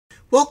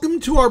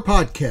Welcome to our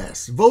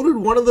podcast, voted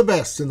one of the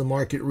best in the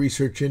market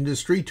research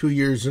industry 2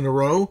 years in a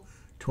row,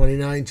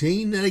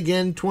 2019 and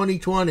again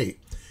 2020.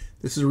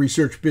 This is a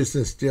Research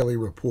Business Daily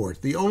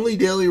Report, the only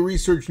daily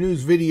research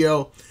news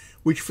video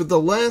which for the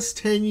last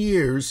 10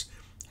 years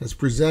has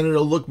presented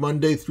a look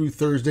Monday through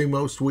Thursday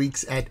most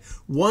weeks at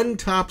one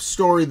top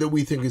story that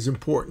we think is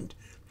important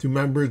to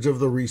members of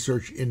the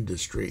research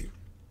industry.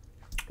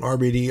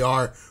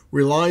 RBDR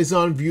relies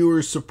on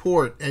viewers'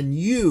 support, and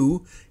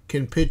you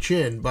can pitch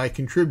in by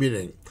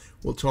contributing.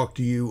 We'll talk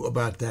to you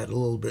about that a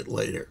little bit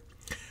later.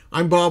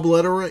 I'm Bob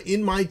Lederer,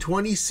 in my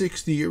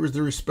 26th year as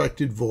the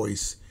respected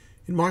voice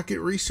in market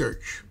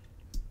research.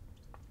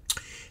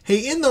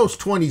 Hey, in those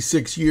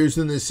 26 years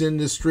in this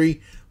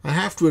industry, I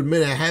have to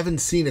admit I haven't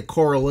seen a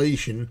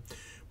correlation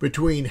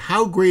between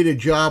how great a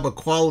job a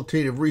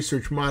qualitative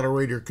research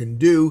moderator can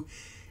do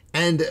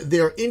and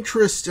their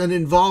interest and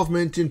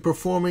involvement in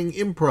performing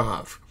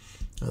improv.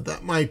 Now,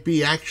 that might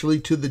be actually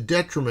to the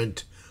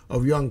detriment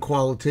of young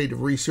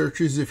qualitative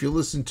researchers if you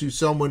listen to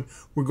someone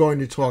we're going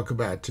to talk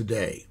about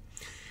today.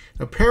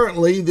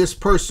 Apparently, this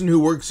person who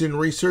works in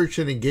research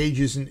and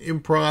engages in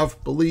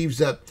improv believes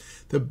that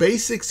the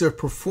basics of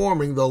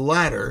performing the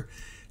latter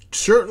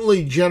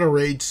certainly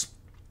generates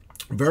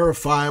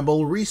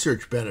verifiable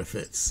research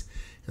benefits,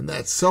 and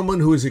that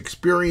someone who has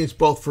experienced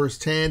both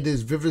firsthand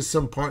is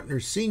Vivisum partner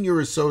senior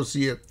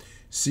associate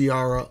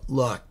Ciara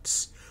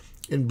Lutz.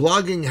 In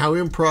blogging How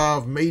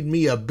Improv Made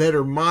Me a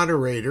Better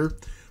Moderator,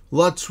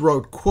 Lutz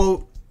wrote,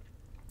 quote,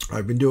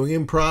 "I've been doing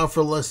improv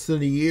for less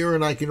than a year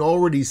and I can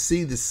already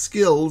see the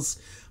skills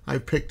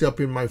I've picked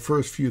up in my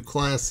first few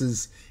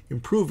classes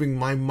improving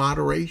my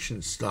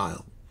moderation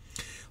style."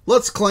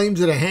 Lutz claims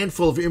that a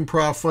handful of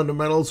improv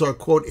fundamentals are,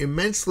 quote,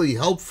 "immensely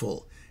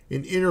helpful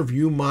in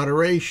interview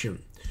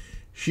moderation."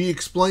 She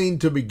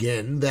explained to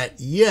begin that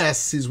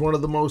yes is one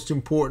of the most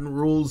important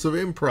rules of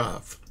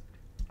improv.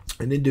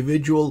 An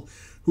individual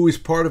who is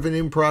part of an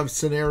improv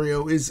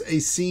scenario is a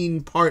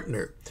scene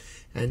partner,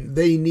 and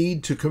they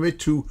need to commit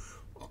to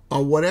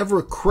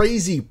whatever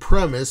crazy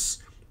premise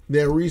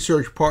their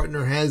research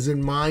partner has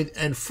in mind,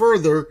 and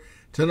further,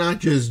 to not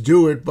just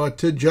do it, but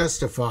to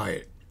justify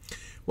it.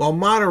 While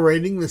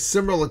moderating, the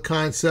similar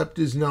concept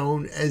is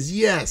known as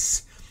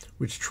yes,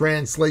 which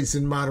translates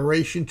in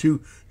moderation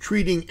to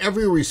treating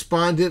every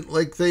respondent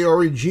like they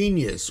are a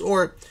genius,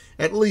 or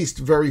at least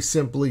very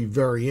simply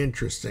very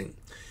interesting,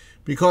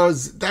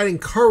 because that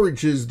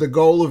encourages the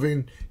goal of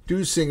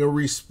inducing a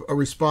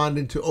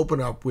respondent to open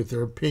up with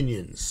their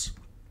opinions.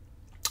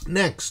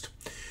 Next,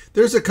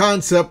 there's a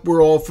concept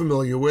we're all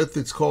familiar with.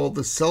 It's called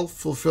the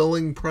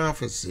self-fulfilling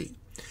prophecy.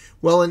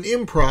 Well, in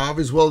improv,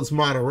 as well as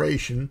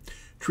moderation,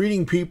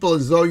 treating people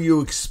as though you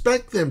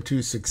expect them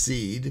to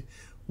succeed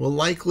will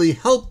likely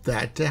help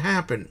that to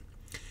happen.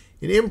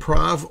 In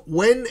improv,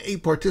 when a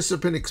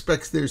participant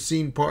expects their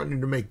scene partner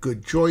to make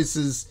good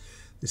choices,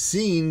 the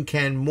scene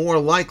can more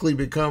likely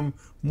become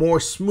more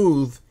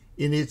smooth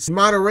in its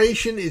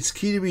moderation. It's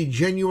key to be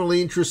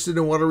genuinely interested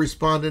in what a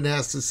respondent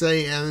has to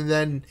say and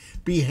then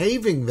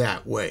behaving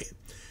that way,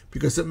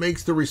 because it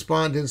makes the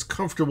respondents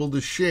comfortable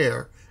to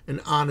share an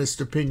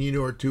honest opinion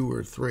or two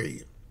or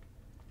three.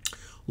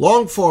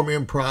 Long-form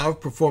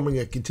improv, performing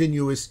a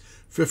continuous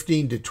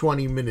 15 to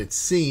 20 minute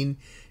scene,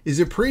 is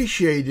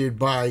appreciated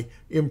by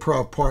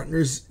improv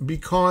partners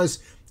because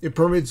it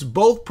permits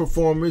both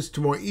performers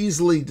to more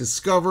easily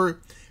discover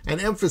and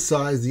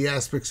emphasize the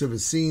aspects of a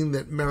scene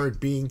that merit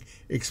being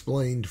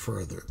explained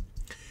further.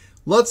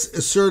 Lutz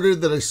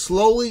asserted that a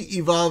slowly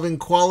evolving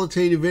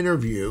qualitative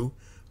interview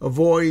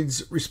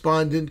avoids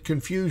respondent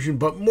confusion,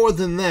 but more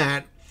than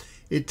that,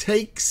 it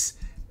takes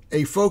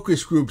a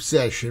focus group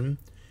session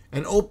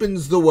and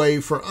opens the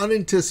way for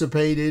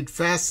unanticipated,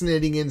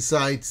 fascinating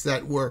insights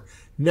that were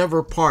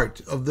never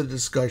part of the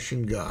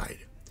discussion guide.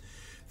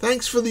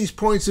 Thanks for these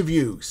points of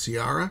view,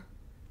 Ciara.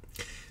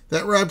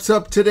 That wraps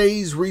up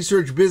today's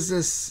Research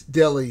Business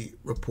Daily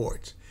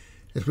Report.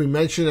 As we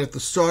mentioned at the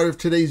start of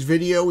today's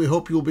video, we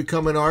hope you'll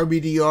become an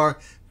RBDR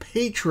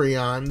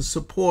Patreon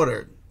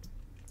supporter,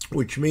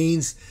 which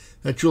means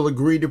that you'll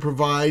agree to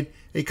provide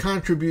a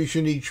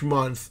contribution each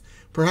month,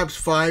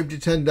 perhaps $5 to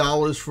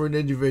 $10 for an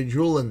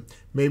individual and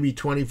maybe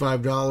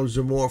 $25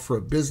 or more for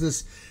a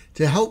business,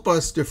 to help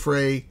us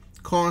defray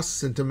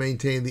costs and to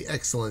maintain the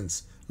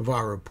excellence of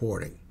our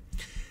reporting.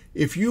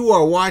 If you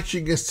are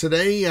watching us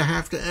today, I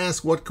have to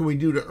ask, what can we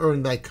do to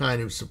earn that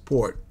kind of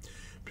support?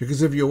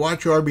 Because if you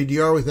watch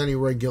RBDR with any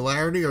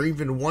regularity or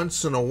even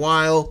once in a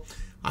while,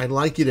 I'd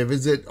like you to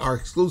visit our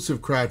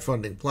exclusive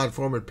crowdfunding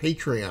platform at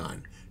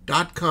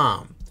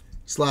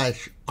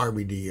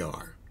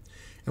patreon.com/RBDR.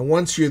 And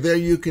once you're there,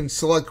 you can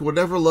select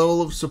whatever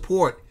level of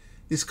support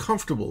is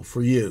comfortable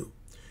for you.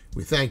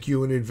 We thank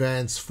you in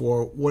advance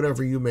for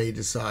whatever you may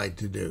decide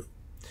to do.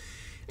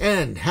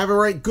 And have a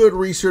right good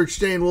research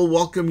day, and we'll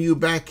welcome you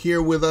back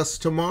here with us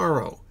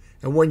tomorrow.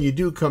 And when you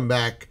do come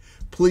back,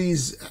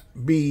 please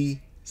be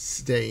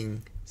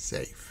staying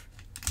safe.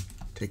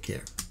 Take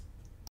care.